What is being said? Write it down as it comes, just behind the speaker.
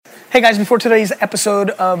Hey guys, before today's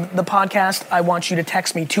episode of the podcast, I want you to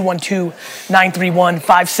text me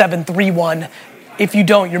 212-931-5731. If you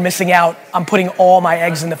don't, you're missing out. I'm putting all my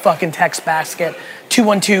eggs in the fucking text basket.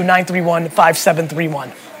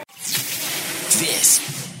 212-931-5731.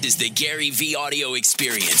 This is the Gary V Audio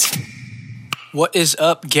Experience. What is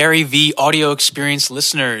up, Gary V Audio Experience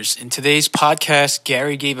listeners? In today's podcast,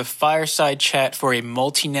 Gary gave a fireside chat for a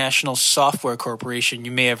multinational software corporation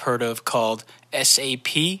you may have heard of called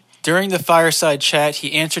SAP. During the fireside chat,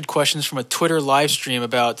 he answered questions from a Twitter live stream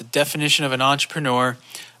about the definition of an entrepreneur,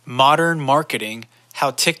 modern marketing,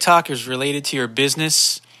 how TikTok is related to your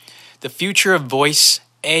business, the future of voice,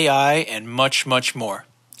 AI, and much, much more.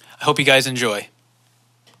 I hope you guys enjoy.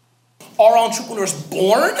 Are entrepreneurs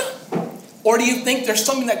born, or do you think there's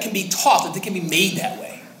something that can be taught, that they can be made that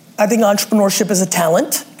way? I think entrepreneurship is a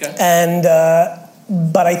talent,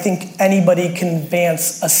 but I think anybody can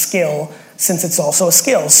advance a skill since it's also a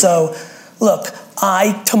skill. So, look,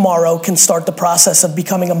 I tomorrow can start the process of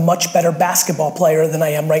becoming a much better basketball player than I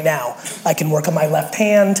am right now. I can work on my left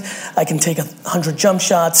hand, I can take 100 jump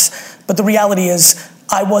shots, but the reality is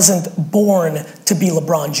I wasn't born to be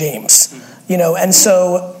LeBron James, and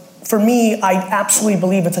so for me, I absolutely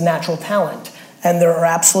believe it's a natural talent. And there are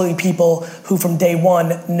absolutely people who from day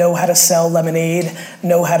one know how to sell lemonade,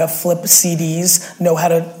 know how to flip CDs, know how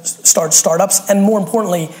to start startups, and more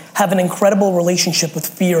importantly, have an incredible relationship with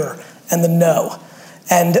fear and the no.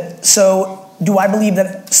 And so do I believe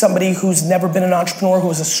that somebody who's never been an entrepreneur, who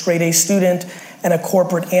was a straight A student and a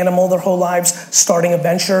corporate animal their whole lives, starting a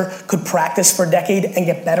venture, could practice for a decade and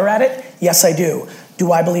get better at it? Yes, I do.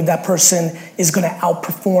 Do I believe that person is going to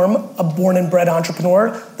outperform a born and bred entrepreneur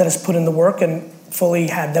that has put in the work and fully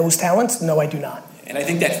had those talents? No, I do not. And I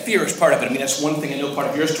think that fear is part of it. I mean, that's one thing I know part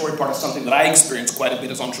of your story, part of something that I experience quite a bit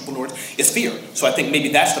as entrepreneurs is fear. So I think maybe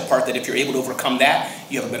that's the part that if you're able to overcome that,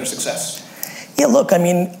 you have a better success. Yeah, look, I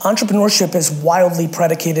mean, entrepreneurship is wildly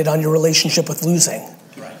predicated on your relationship with losing.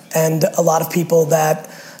 Right. And a lot of people that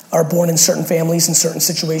are born in certain families and certain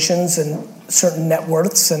situations and certain net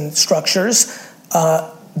worths and structures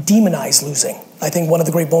demonize losing. I think one of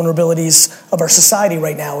the great vulnerabilities of our society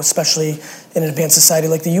right now, especially in an advanced society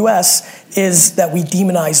like the US, is that we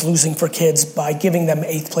demonize losing for kids by giving them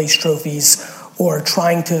 8th place trophies or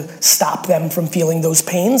trying to stop them from feeling those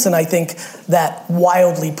pains. And I think that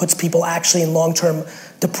wildly puts people actually in long-term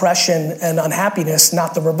depression and unhappiness,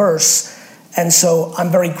 not the reverse. And so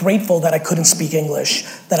I'm very grateful that I couldn't speak English,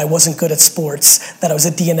 that I wasn't good at sports, that I was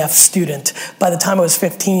a DNF student. By the time I was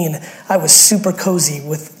 15, I was super cozy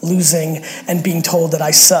with losing and being told that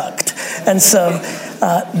I sucked. And so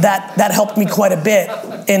that helped me quite a bit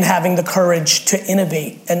in having the courage to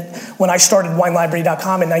innovate. And when I started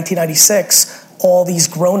WineLibrary.com in 1996, all these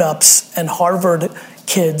grown-ups and Harvard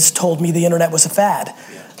kids told me the internet was a fad.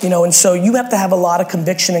 And so you have to have a lot of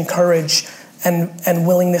conviction and courage and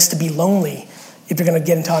willingness to be lonely if you're going to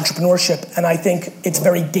get into entrepreneurship. And I think it's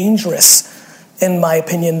very dangerous, in my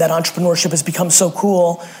opinion, that entrepreneurship has become so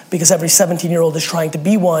cool because every 17-year-old is trying to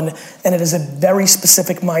be one, and it is a very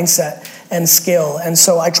specific mindset and skill. And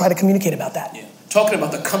so I try to communicate about that. Yeah. Talking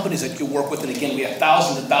about the companies that you work with, and again, we have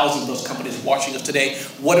thousands and thousands of those companies watching us today.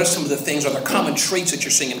 What are some of the things, are there common traits that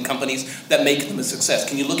you're seeing in companies that make them a success?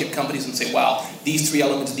 Can you look at companies and say, wow, these 3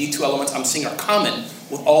 elements, these 2 elements I'm seeing are common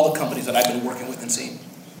with all the companies that I've been working with and seeing?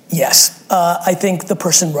 Yes. I think the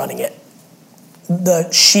person running it,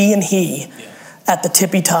 the she and he at the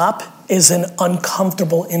tippy top is an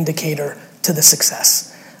uncomfortable indicator to the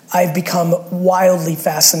success. I've become wildly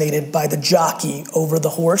fascinated by the jockey over the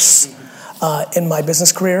horse in my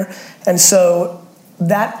business career. And so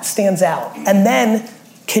that stands out. And then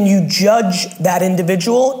can you judge that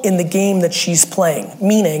individual in the game that she's playing?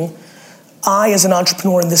 Meaning, I, as an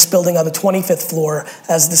entrepreneur in this building on the 25th floor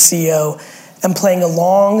as the CEO, am playing a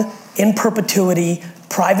long, in perpetuity,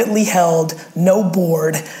 privately held, no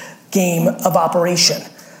board game of operation.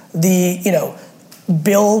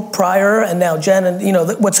 Bill Pryor and now Jen, and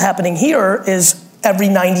what's happening here is every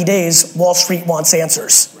 90 days, Wall Street wants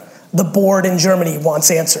answers. The board in Germany wants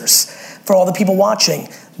answers. For all the people watching,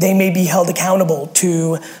 they may be held accountable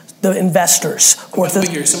to the investors. Some of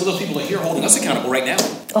those people are here holding us accountable right now.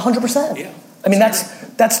 100%. Yeah. I mean,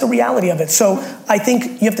 that's the reality of it. So I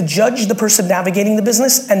think you have to judge the person navigating the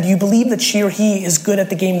business, and do you believe that she or he is good at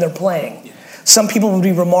the game they're playing? Yeah. Some people would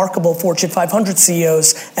be remarkable Fortune 500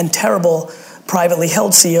 CEOs and terrible privately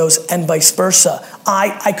held CEOs and vice versa.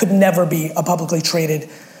 I could never be a publicly traded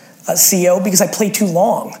CEO because I play too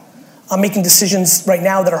long. I'm making decisions right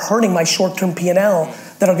now that are hurting my short-term P&L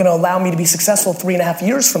that are going to allow me to be successful 3.5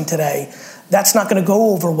 years from today. That's not going to go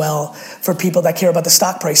over well for people that care about the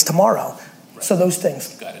stock price tomorrow. So those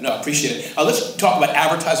things. Got it. No, I appreciate it. Let's talk about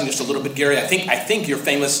advertising just a little bit, Gary. I think you're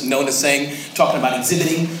famous, known as saying, talking about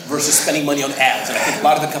exhibiting versus spending money on ads. And I think a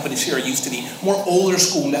lot of the companies here are used to the more older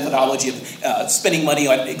school methodology of spending money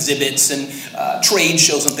on exhibits and trade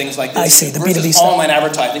shows and things like this. I see, the versus B2B stuff. Online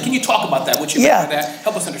advertising. Can you talk about that? What's your background on that?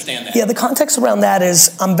 Help us understand that. Yeah, the context around that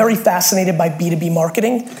is I'm very fascinated by B2B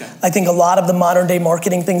marketing. Okay. I think a lot of the modern day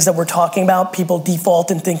marketing things that we're talking about, people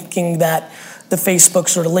default in thinking that the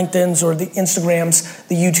Facebooks or the LinkedIns or the Instagrams,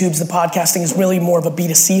 the YouTubes, the podcasting is really more of a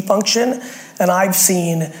B2C function. And I've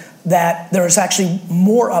seen that there is actually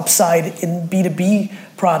more upside in B2B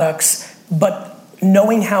products, but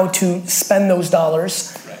knowing how to spend those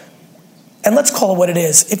dollars. Right. And let's call it what it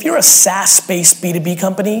is. If you're a SaaS-based B2B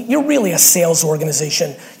company, you're really a sales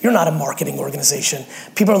organization. You're not a marketing organization.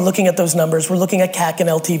 People are looking at those numbers. We're looking at CAC and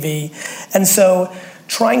LTV. And so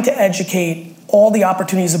trying to educate all the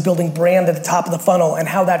opportunities of building brand at the top of the funnel and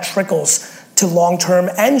how that trickles to long-term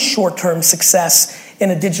and short-term success in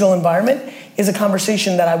a digital environment is a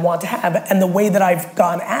conversation that I want to have. And the way that I've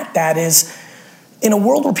gone at that is in a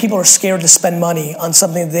world where people are scared to spend money on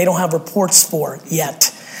something that they don't have reports for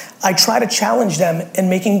yet, I try to challenge them in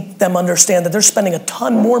making them understand that they're spending a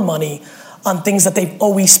ton more money on things that they've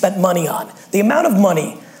always spent money on. The amount of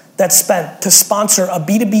money that's spent to sponsor a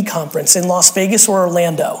B2B conference in Las Vegas or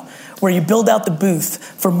Orlando, where you build out the booth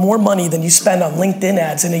for more money than you spend on LinkedIn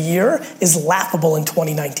ads in a year, is laughable in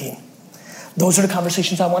 2019. Those are the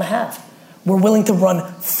conversations I want to have. We're willing to run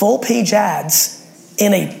full page ads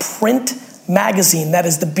in a print magazine, that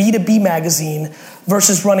is the B2B magazine,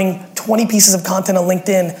 versus running 20 pieces of content on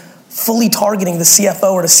LinkedIn fully targeting the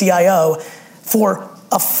CFO or the CIO for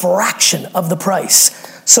a fraction of the price.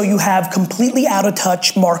 So you have completely out of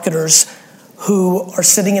touch marketers who are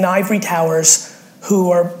sitting in ivory towers,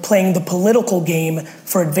 who are playing the political game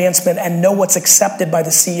for advancement and know what's accepted by the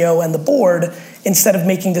CEO and the board, instead of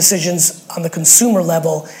making decisions on the consumer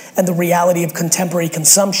level and the reality of contemporary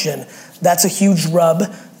consumption. That's a huge rub.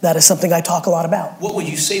 That is something I talk a lot about. What would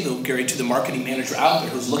you say, though, Gary, to the marketing manager out there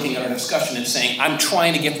who's looking at our discussion and saying, I'm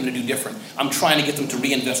trying to get them to do different. I'm trying to get them to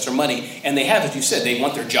reinvest their money. And they have, as you said, they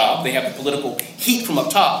want their job. They have the political heat from up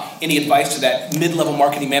top. Any advice to that mid-level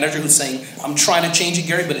marketing manager who's saying, I'm trying to change it,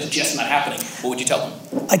 Gary, but it's just not happening? What would you tell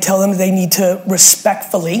them? I tell them they need to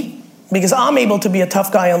respectfully, because I'm able to be a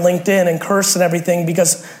tough guy on LinkedIn and curse and everything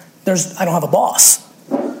because I don't have a boss.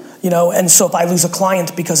 And so if I lose a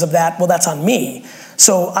client because of that, well, that's on me.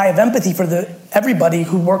 So I have empathy for everybody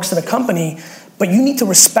who works in a company, but you need to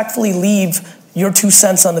respectfully leave your 2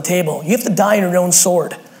 cents on the table. You have to die on your own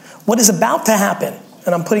sword. What is about to happen,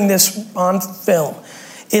 and I'm putting this on film,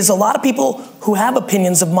 is a lot of people who have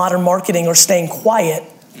opinions of modern marketing are staying quiet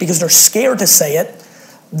because they're scared to say it.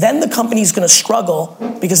 Then the company's going to struggle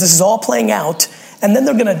because this is all playing out, and then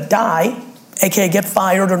they're going to die, aka get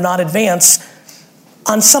fired or not advance,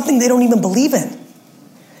 on something they don't even believe in.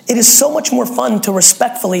 It is so much more fun to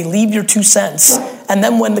respectfully leave your 2 cents, and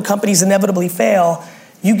then when the companies inevitably fail,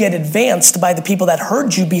 you get advanced by the people that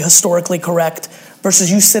heard you be historically correct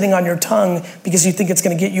versus you sitting on your tongue because you think it's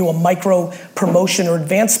going to get you a micro promotion or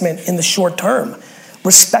advancement in the short term.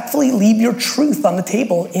 Respectfully leave your truth on the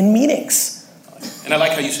table in meetings. And I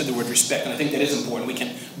like how you said the word respect, and I think that is important. We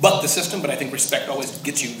can buck the system, but I think respect always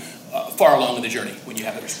gets you far along in the journey when you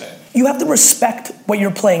have the respect. You have to respect what you're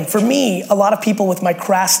playing. For me, a lot of people with my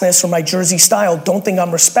crassness or my Jersey style don't think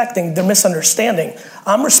I'm respecting, they're misunderstanding.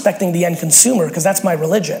 I'm respecting the end consumer because that's my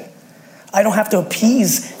religion. I don't have to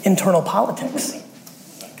appease internal politics.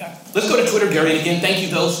 Let's go to Twitter, Gary. And again, thank you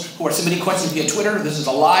those who are submitting questions via Twitter. This is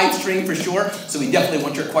a live stream for sure, so we definitely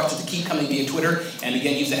want your questions to keep coming via Twitter. And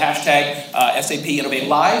again, use the hashtag SAP Innovate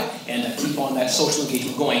Live and keep on that social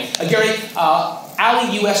engagement going. Gary,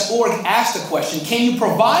 AliUS.org asked the question, can you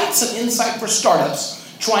provide some insight for startups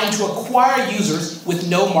trying to acquire users with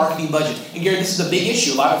no marketing budget? And Gary, this is a big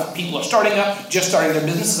issue. A lot of people are starting up, just starting their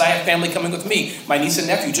businesses. I have family coming with me. My niece and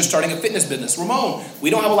nephew just starting a fitness business. Ramon,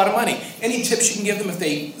 we don't have a lot of money. Any tips you can give them if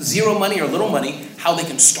they zero money or little money, how they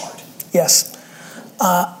can start? Yes.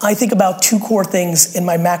 I think about 2 core things in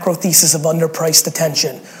my macro thesis of underpriced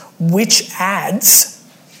attention. Which ads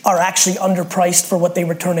are actually underpriced for what they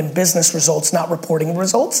return in business results, not reporting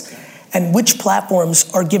results? And which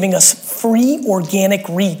platforms are giving us free organic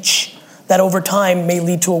reach that over time may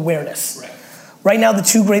lead to awareness. Right now, the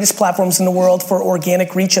 2 greatest platforms in the world for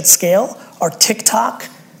organic reach at scale are TikTok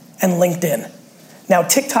and LinkedIn. Now,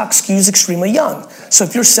 TikTok skews extremely young. So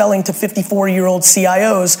if you're selling to 54-year-old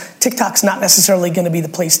CIOs, TikTok's not necessarily going to be the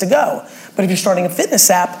place to go. But if you're starting a fitness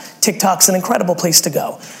app, TikTok's an incredible place to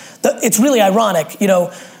go. It's really ironic.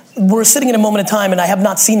 we're sitting in a moment of time, and I have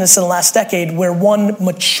not seen this in the last decade, where one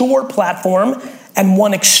mature platform and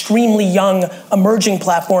one extremely young emerging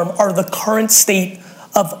platform are the current state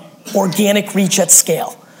of organic reach at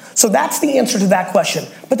scale. So that's the answer to that question.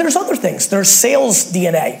 But there's other things. There's sales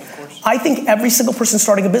DNA. I think every single person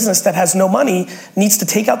starting a business that has no money needs to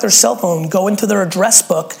take out their cell phone, go into their address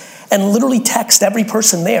book, and literally text every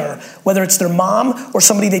person there, whether it's their mom or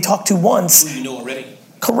somebody they talked to once. Who you know already.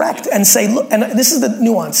 Correct. And say, look, and this is the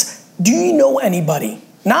nuance. Do you know anybody?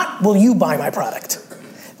 Not, will you buy my product?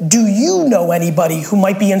 Do you know anybody who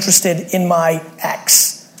might be interested in my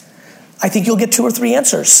X? I think you'll get 2 or 3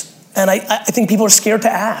 answers. And I think people are scared to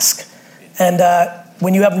ask. And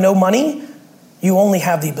when you have no money, you only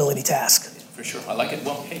have the ability to ask. For sure. I like it.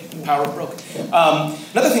 Well, hey, power of broke.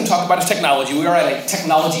 Another thing to talk about is technology. We are at a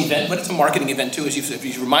technology event, but it's a marketing event too, as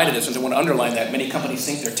you reminded us, and I want to underline that. Many companies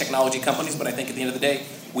think they're technology companies, but I think at the end of the day,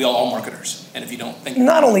 we are all marketers. And if you don't think...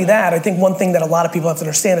 Not only that, I think one thing that a lot of people have to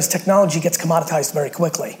understand is technology gets commoditized very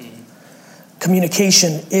quickly. Mm-hmm.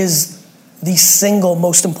 Communication is the single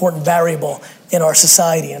most important variable in our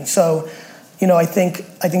society. And so, I think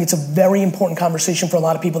it's a very important conversation for a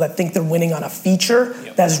lot of people that think they're winning on a feature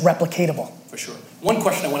that is replicatable. For sure. One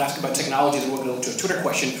question I want to ask about technology, then we'll go to a Twitter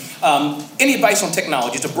question. Any advice on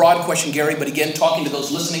technology? It's a broad question, Gary, but again, talking to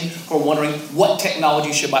those listening who are wondering, what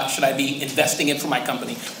technology should I be investing in for my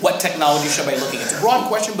company? What technology should I be looking at? It's a broad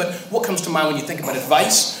question, but what comes to mind when you think about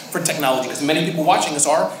advice for technology? Because many people watching us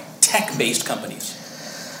are tech-based companies.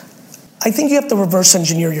 I think you have to reverse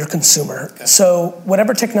engineer your consumer. Okay. So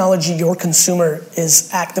whatever technology your consumer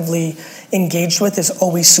is actively engaged with is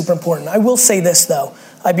always super important. I will say this, though.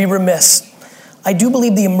 I'd be remiss. I do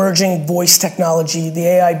believe the emerging voice technology, the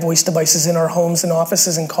AI voice devices in our homes and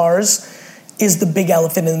offices and cars, is the big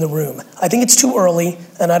elephant in the room. I think it's too early,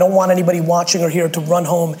 and I don't want anybody watching or here to run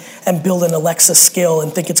home and build an Alexa skill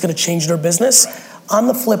and think it's going to change their business. Right. On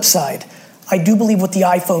the flip side, I do believe what the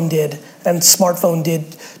iPhone did and smartphone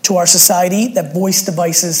did to our society, that voice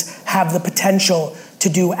devices have the potential to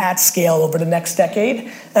do at scale over the next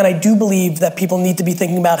decade. And I do believe that people need to be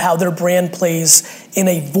thinking about how their brand plays in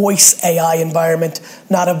a voice AI environment,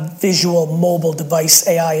 not a visual mobile device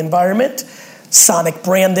AI environment. Sonic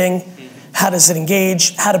branding, how does it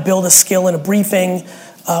engage, how to build a skill in a briefing,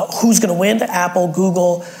 who's going to win, Apple,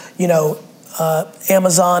 Google,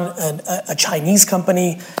 Amazon, and a Chinese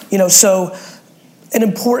company, so an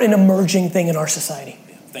important emerging thing in our society.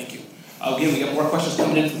 Yeah, thank you. Again, we got more questions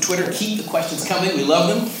coming in from Twitter. Keep the questions coming. We love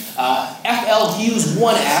them. FL Hughes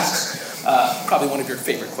 1 asks, probably one of your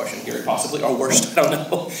favorite questions, Gary, possibly, or worst, I don't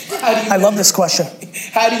know. I love this question.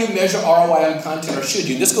 How do you measure ROI on content, or should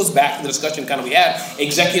you? This goes back to the discussion kind of we had.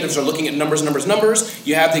 Executives are looking at numbers.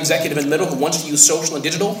 You have the executive in the middle who wants to use social and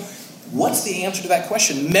digital. What's the answer to that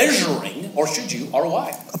question? Measuring, or should you,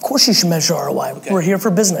 ROI? Of course you should measure ROI. Okay. We're here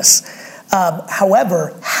for business.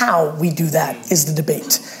 However, how we do that is the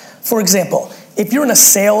debate. For example, if you're in a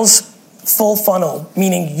sales full funnel,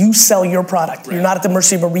 meaning you sell your product, right. You're not at the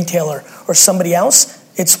mercy of a retailer or somebody else,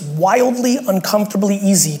 it's wildly, uncomfortably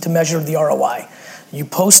easy to measure the ROI. You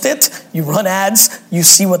post it, you run ads, you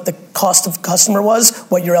see what the cost of customer was,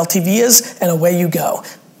 what your LTV is, and away you go.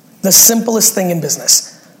 The simplest thing in business.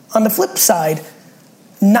 On the flip side,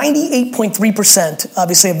 98.3%,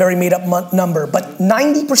 obviously a very made-up number, but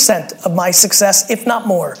 90% of my success, if not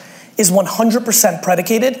more, is 100%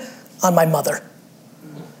 predicated on my mother.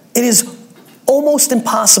 It is almost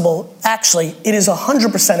impossible, actually, it is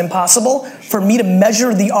 100% impossible for me to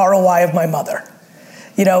measure the ROI of my mother.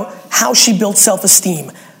 How she built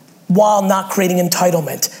self-esteem while not creating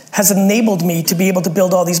entitlement has enabled me to be able to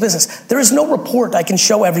build all these businesses. There is no report I can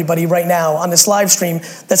show everybody right now on this live stream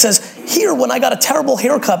that says, here, when I got a terrible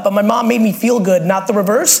haircut, but my mom made me feel good, not the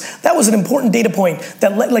reverse. That was an important data point.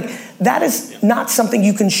 That is not something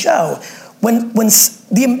you can show. I'm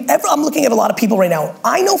looking at a lot of people right now.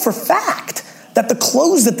 I know for fact that the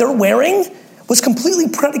clothes that they're wearing was completely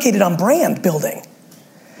predicated on brand building.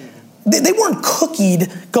 They weren't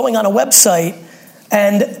cookied going on a website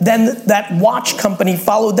and then that watch company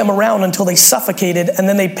followed them around until they suffocated, and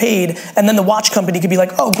then they paid, and then the watch company could be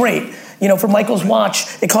like, oh, great. For Michael's watch,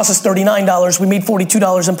 it cost us $39. We made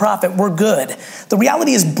 $42 in profit. We're good. The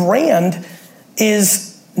reality is brand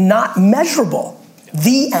is not measurable.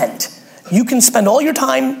 The end. You can spend all your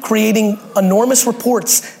time creating enormous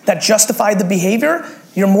reports that justify the behavior.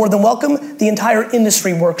 You're more than welcome. The entire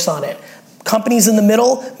industry works on it. Companies in the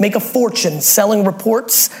middle make a fortune selling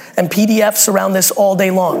reports and PDFs around this all day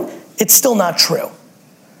long. It's still not true.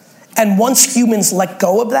 And once humans let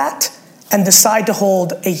go of that and decide to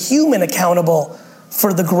hold a human accountable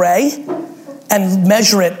for the gray and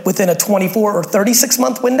measure it within a 24 or 36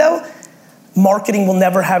 month window, marketing will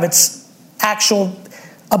never have its actual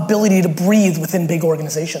ability to breathe within big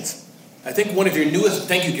organizations. I think one of your newest,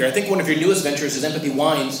 thank you, Gary. I think one of your newest ventures is Empathy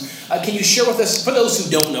Wines. Can you share with us, for those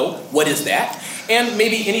who don't know, what is that? And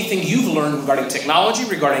maybe anything you've learned regarding technology,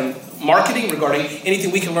 regarding marketing, regarding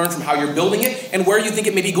anything we can learn from how you're building it, and where you think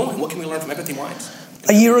it may be going. What can we learn from Empathy Wines?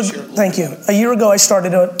 A year ago, I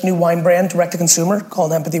started a new wine brand, direct to consumer,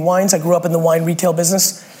 called Empathy Wines. I grew up in the wine retail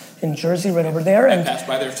business in Jersey, right over there. I passed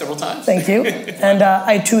by there several times. Thank you. And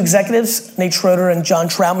I had two executives, Nate Schroeder and John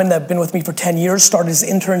Troutman, that have been with me for 10 years, started as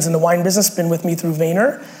interns in the wine business, been with me through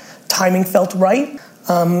Vayner. Timing felt right.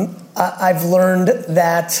 I've learned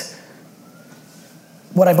that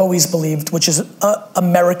what I've always believed, which is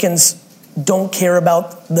Americans don't care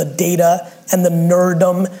about the data and the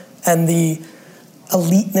nerdom and the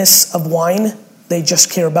eliteness of wine. They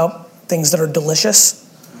just care about things that are delicious.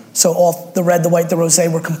 So all the red, the white, the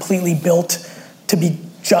rosé were completely built to be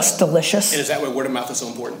just delicious. And is that why word of mouth is so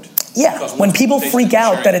important? Yeah. When people freak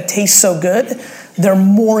out that it tastes so good, they're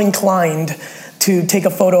more inclined to take a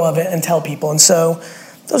photo of it and tell people. And so,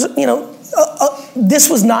 those, this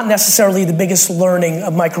was not necessarily the biggest learning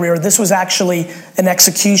of my career. This was actually an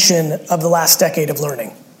execution of the last decade of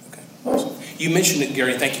learning. Okay, awesome. You mentioned it,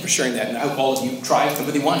 Gary. Thank you for sharing that. And I hope all of you try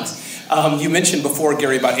Empathy Wines. You mentioned before,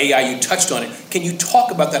 Gary, about AI. You touched on it. Can you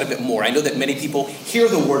talk about that a bit more? I know that many people hear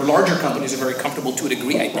the word. Larger companies are very comfortable to a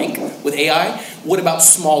degree, I think, with AI. What about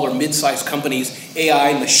smaller, mid-sized companies?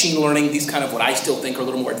 AI, machine learning, these kind of what I still think are a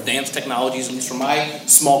little more advanced technologies, at least from my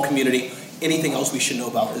small community. Anything else we should know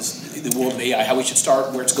about this, the world of AI, how we should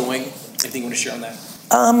start, where it's going? Anything you want to share on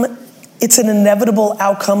that? It's an inevitable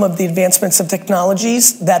outcome of the advancements of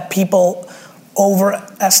technologies that people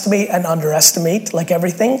overestimate and underestimate, like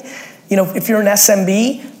everything. If you're an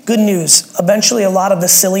SMB, good news. Eventually, a lot of the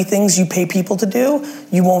silly things you pay people to do,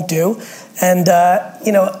 you won't do. And, but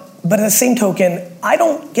at the same token, I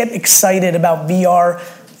don't get excited about VR,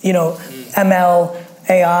 ML,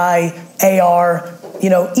 AI, AR,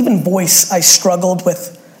 even voice. I struggled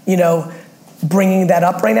with, bringing that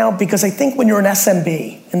up right now because I think when you're an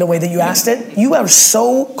SMB, in the way that you asked it, you are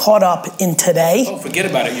so caught up in today. Oh, forget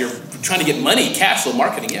about it. You're trying to get money, cash flow,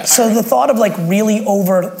 marketing, yeah. So the thought of really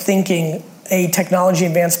overthinking a technology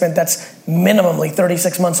advancement that's minimally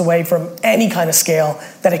 36 months away from any kind of scale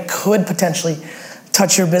that it could potentially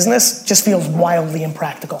touch your business just feels wildly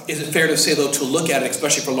impractical. Is it fair to say, though, to look at it,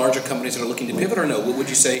 especially for larger companies that are looking to pivot, or no? What would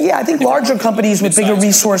you say? Yeah, I think larger companies with bigger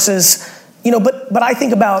resources, but I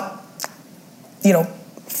think about,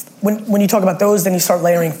 when you talk about those, then you start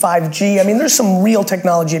layering 5G. I mean, there's some real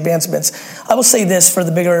technology advancements. I will say this for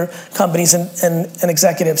the bigger companies and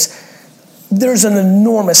executives. There's an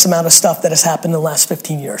enormous amount of stuff that has happened in the last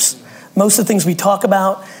 15 years. Most of the things we talk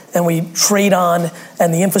about and we trade on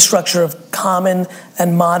and the infrastructure of common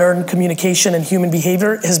and modern communication and human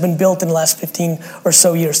behavior has been built in the last 15 or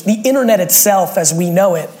so years. The internet itself, as we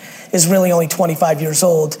know it, is really only 25 years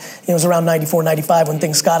old. It was around 94, 95 when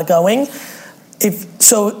things got going.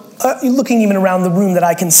 Looking even around the room that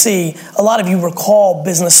I can see, a lot of you recall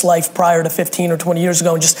business life prior to 15 or 20 years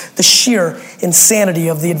ago and just the sheer insanity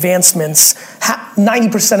of the advancements.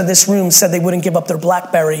 90% of this room said they wouldn't give up their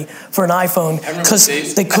BlackBerry for an iPhone because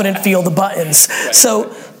they couldn't feel the buttons. Right.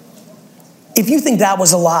 So if you think that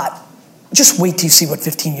was a lot, just wait till you see what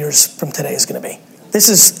 15 years from today is going to be. This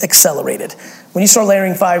is accelerated. When you start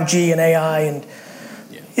layering 5G and AI, and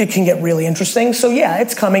it can get really interesting. So yeah,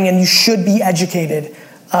 it's coming and you should be educated.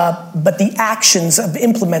 But the actions of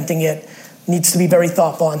implementing it needs to be very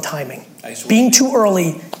thoughtful on timing. Being too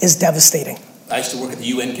early is devastating. I used to work at the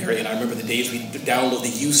UN, Gary, and I remember the days we'd download the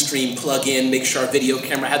Ustream plug-in, make sure our video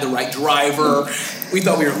camera had the right driver. We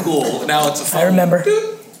thought we were cool. Now it's a phone. I remember.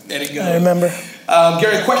 There it goes. I remember.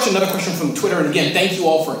 Gary, another question from Twitter. And again, thank you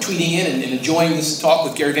all for tweeting in and enjoying this talk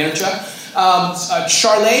with Gary Vaynerchuk.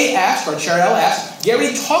 Charley asked,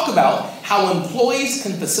 Gary, talk about how employees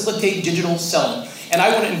can facilitate digital selling. And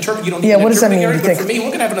I want to interpret, you don't need to what does that mean, Gary, but for me, we're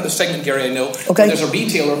going to have another segment, Gary, I know. Okay. There's a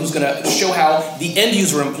retailer who's going to show how the end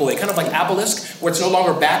user employee, kind of like Apple-esque, where it's no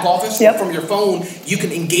longer back office. Yep. From your phone, you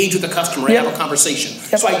can engage with the customer and have a conversation.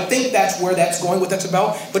 Yep. So I think that's where that's going, what that's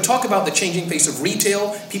about. But talk about the changing face of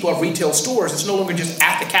retail. People have retail stores. It's no longer just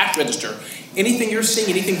at the cash register. Anything you're seeing,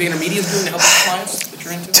 anything VaynerMedia is doing to help the clients that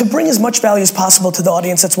you're into? To bring as much value as possible to the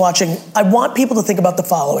audience that's watching, I want people to think about the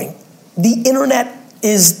following. The internet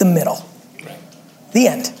is the middle. Right. The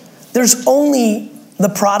end. There's only the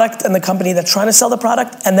product and the company that's trying to sell the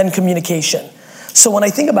product and then communication. So when I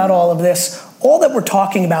think about all of this, all that we're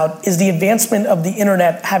talking about is the advancement of the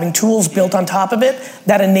internet having tools built on top of it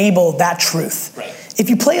that enable that truth. Right. If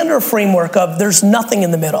you play under a framework of there's nothing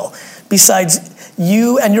in the middle besides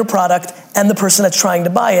you and your product and the person that's trying to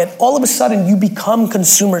buy it, all of a sudden you become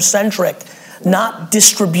consumer-centric, not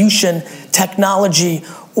distribution, technology,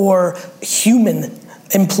 or human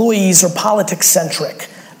employees or politics-centric.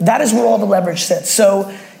 That is where all the leverage sits.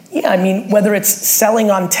 So, yeah, I mean, whether it's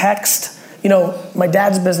selling on text, you know, my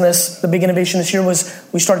dad's business, the big innovation this year was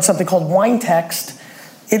we started something called Wine Text.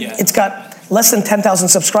 It's got less than 10,000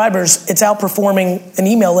 subscribers. It's outperforming an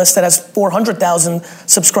email list that has 400,000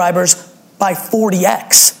 subscribers by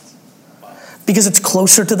 40x. Because it's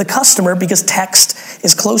closer to the customer, because text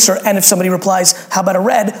is closer, and if somebody replies, how about a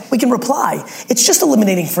red, we can reply. It's just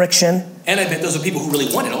eliminating friction. And I bet those are people who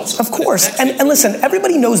really want it also. Of course, and listen,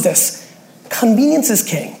 everybody knows this. Convenience is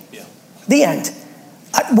king. Yeah. The end.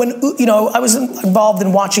 I was involved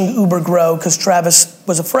in watching Uber grow because Travis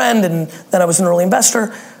was a friend and then I was an early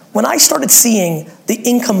investor. When I started seeing the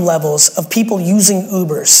income levels of people using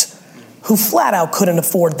Ubers who flat out couldn't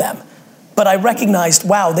afford them, but I recognized,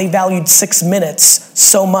 wow, they valued 6 minutes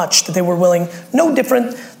so much that they were willing, no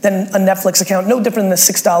different than a Netflix account, no different than a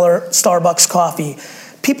 $6 Starbucks coffee.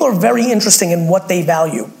 People are very interesting in what they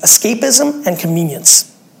value. Escapism and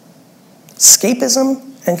convenience.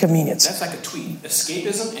 Escapism and convenience. That's like a tweet.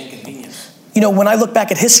 Escapism and convenience. You know, when I look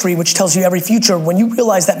back at history, which tells you every future, when you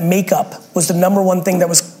realize that makeup was the number one thing that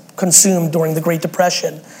was consumed during the Great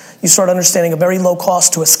Depression, you start understanding a very low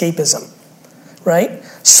cost to escapism, right?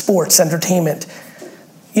 Sports, entertainment.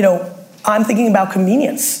 You know, I'm thinking about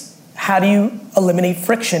convenience. How do you eliminate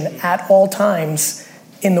friction at all times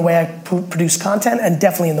in the way I produce content and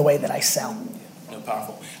definitely in the way that I sell? No,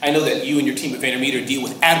 powerful. I know that you and your team at VaynerMedia deal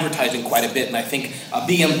with advertising quite a bit, and I think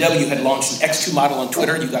BMW had launched an X2 model on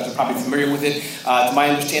Twitter. You guys are probably familiar with it. To my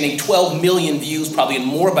understanding, 12 million views, probably and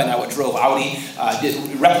more by now. It drove Audi,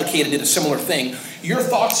 did a similar thing. Your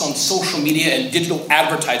thoughts on social media and digital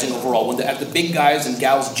advertising overall, as the big guys and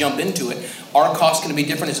gals jump into it, are costs going to be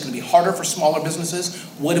different? Is it going to be harder for smaller businesses?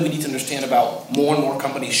 What do we need to understand about more and more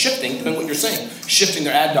companies shifting, doing what you're saying, shifting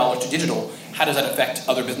their ad dollars to digital? How does that affect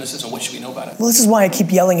other businesses, and what should we know about it? Well, this is why I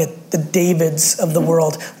keep yelling at the Davids of the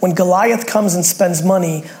world. When Goliath comes and spends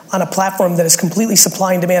money on a platform that is completely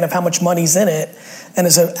supply and demand of how much money's in it, and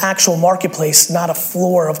is an actual marketplace, not a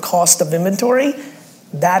floor of cost of inventory,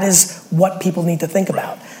 that is what people need to think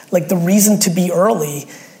about. Like, the reason to be early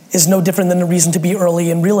is no different than the reason to be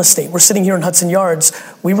early in real estate. We're sitting here in Hudson Yards.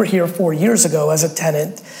 We were here 4 years ago as a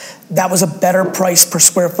tenant. That was a better price per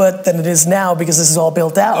square foot than it is now because this is all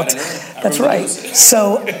built out. That's right.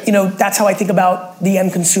 So, you know, that's how I think about the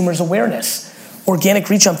end consumer's awareness. Organic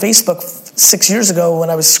reach on Facebook 6 years ago, when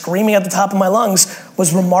I was screaming at the top of my lungs,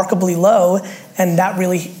 was remarkably low, and that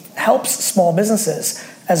really helps small businesses.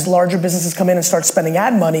 As larger businesses come in and start spending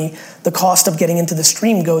ad money, the cost of getting into the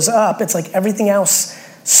stream goes up. It's like everything else.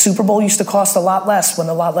 Super Bowl used to cost a lot less when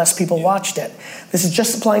a lot less people watched it. This is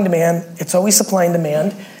just supply and demand. It's always supply and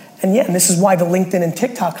demand. And yeah, and this is why the LinkedIn and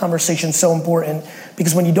TikTok conversation is so important,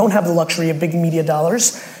 because when you don't have the luxury of big media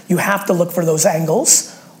dollars, you have to look for those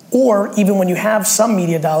angles. Or even when you have some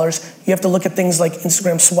media dollars, you have to look at things like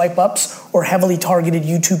Instagram swipe ups or heavily targeted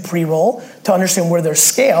YouTube pre-roll to understand where there's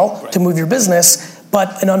scale to move your business,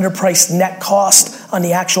 but an underpriced net cost on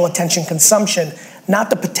the actual attention consumption,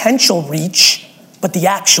 not the potential reach, but the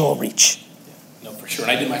actual reach. No, for sure.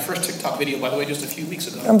 And I did my first TikTok video, by the way, just a few weeks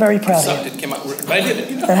ago. I'm very proud of you. It came out, but I did it.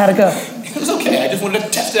 You know. And how'd it go? It was okay. I just wanted to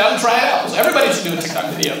test it out and try it out. So everybody should do a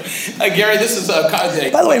TikTok video. Gary, this is a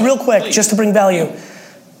By the way, real quick, just to bring value.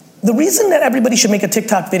 The reason that everybody should make a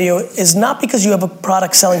TikTok video is not because you have a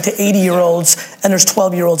product selling to 80-year-olds and there's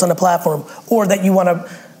 12-year-olds on the platform, or that you want to.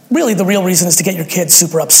 Really, the real reason is to get your kids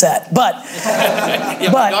super upset. But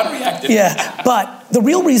the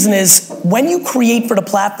real reason is when you create for the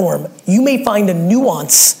platform, you may find a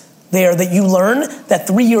nuance there that you learn that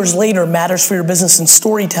 3 years later matters for your business and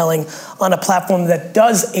storytelling on a platform that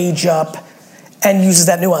does age up and uses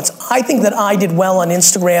that nuance. I think that I did well on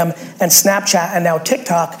Instagram and Snapchat and now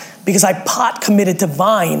TikTok because I pot committed to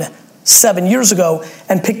Vine 7 years ago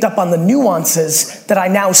and picked up on the nuances that I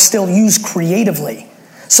now still use creatively.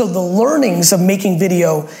 So the learnings of making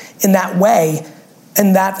video in that way,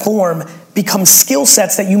 in that form, become skill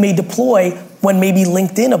sets that you may deploy when maybe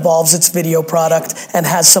LinkedIn evolves its video product and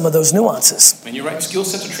has some of those nuances. And you're right, skill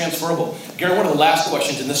sets are transferable. Gary, one of the last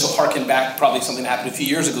questions, and this will harken back probably something that happened a few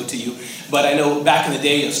years ago to you, but I know back in the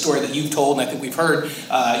day, a story that you've told, and I think we've heard,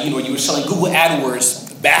 you were selling Google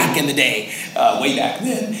AdWords back in the day, way back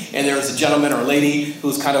then, and there was a gentleman or a lady who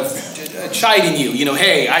was kind of chiding you,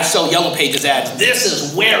 hey, I sell Yellow Pages ads, this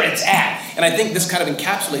is where it's at. And And I think this kind of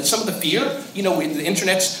encapsulates some of the fear. The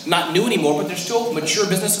internet's not new anymore, but there's still mature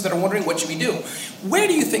businesses that are wondering, what should we do? Where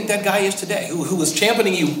do you think that guy is today, who was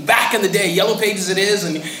championing you back in the day, Yellow Pages it is,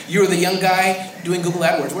 and you're the young guy doing Google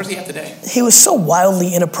AdWords? Where's he at today? He was so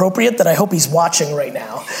wildly inappropriate that I hope he's watching right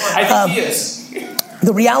now. I think he is.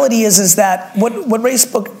 The reality is that what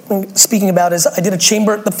Ray's speaking about is I did a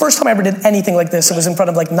chamber. The first time I ever did anything like this, it was in front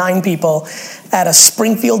of like 9 people at a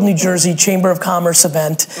Springfield, New Jersey Chamber of Commerce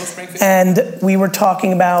event. And we were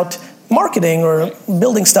talking about marketing or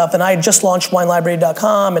building stuff. And I had just launched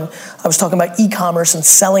WineLibrary.com, and I was talking about e-commerce and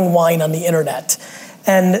selling wine on the internet.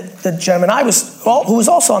 And the gentleman who was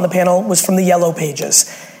also on the panel was from the Yellow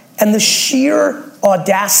Pages. And the sheer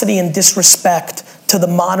audacity and disrespect to the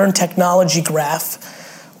modern technology graph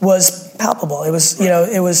was palpable. It was,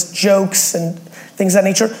 it was jokes and things of that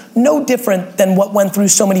nature. No different than what went through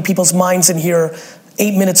so many people's minds in here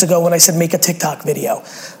 8 minutes ago when I said make a TikTok video.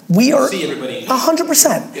 We are see everybody.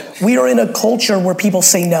 100%. Yeah. We are in a culture where people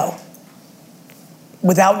say no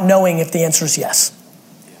without knowing if the answer is yes.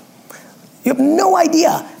 Yeah. You have no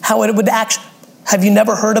idea how it would actually. Have you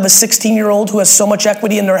never heard of a 16-year-old who has so much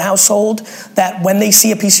equity in their household that when they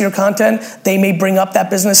see a piece of your content, they may bring up that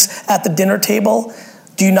business at the dinner table?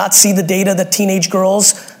 Do you not see the data that teenage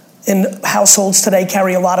girls in households today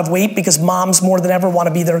carry a lot of weight because moms more than ever want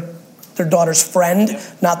to be their daughter's friend,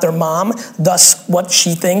 not their mom? Thus, what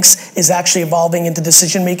she thinks is actually evolving into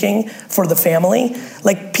decision-making for the family.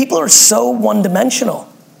 Like, people are so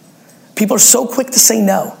one-dimensional. People are so quick to say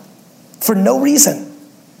no for no reason.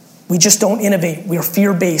 We just don't innovate. We're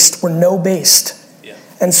fear-based. We're no-based. Yeah.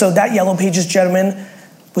 And so that Yellow Pages gentleman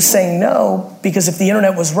was saying no because if the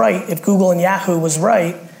internet was right, if Google and Yahoo was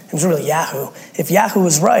right, it was really Yahoo. If Yahoo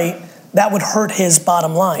was right, that would hurt his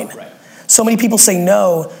bottom line. Right. So many people say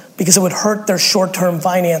no because it would hurt their short-term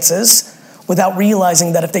finances without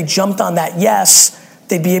realizing that if they jumped on that yes,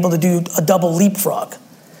 they'd be able to do a double leapfrog.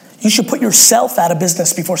 You should put yourself out of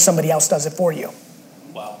business before somebody else does it for you.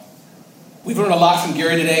 We've learned a lot from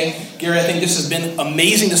Gary today. Gary, I think this has been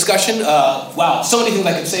amazing discussion. Wow, so many things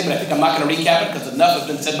I could say, but I think I'm not going to recap it because enough has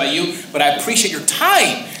been said by you. But I appreciate your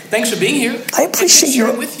time. Thanks for being here. I appreciate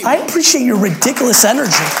your ridiculous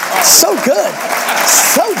energy. So good.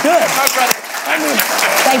 So good.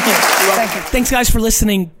 Thank you. Thank you. Thanks, guys, for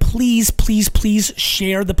listening. Please, please, please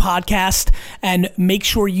share the podcast and make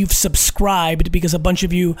sure you've subscribed because a bunch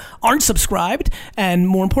of you aren't subscribed. And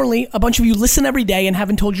more importantly, a bunch of you listen every day and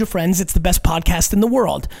haven't told your friends it's the best podcast in the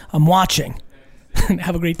world. I'm watching.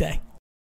 Have a great day.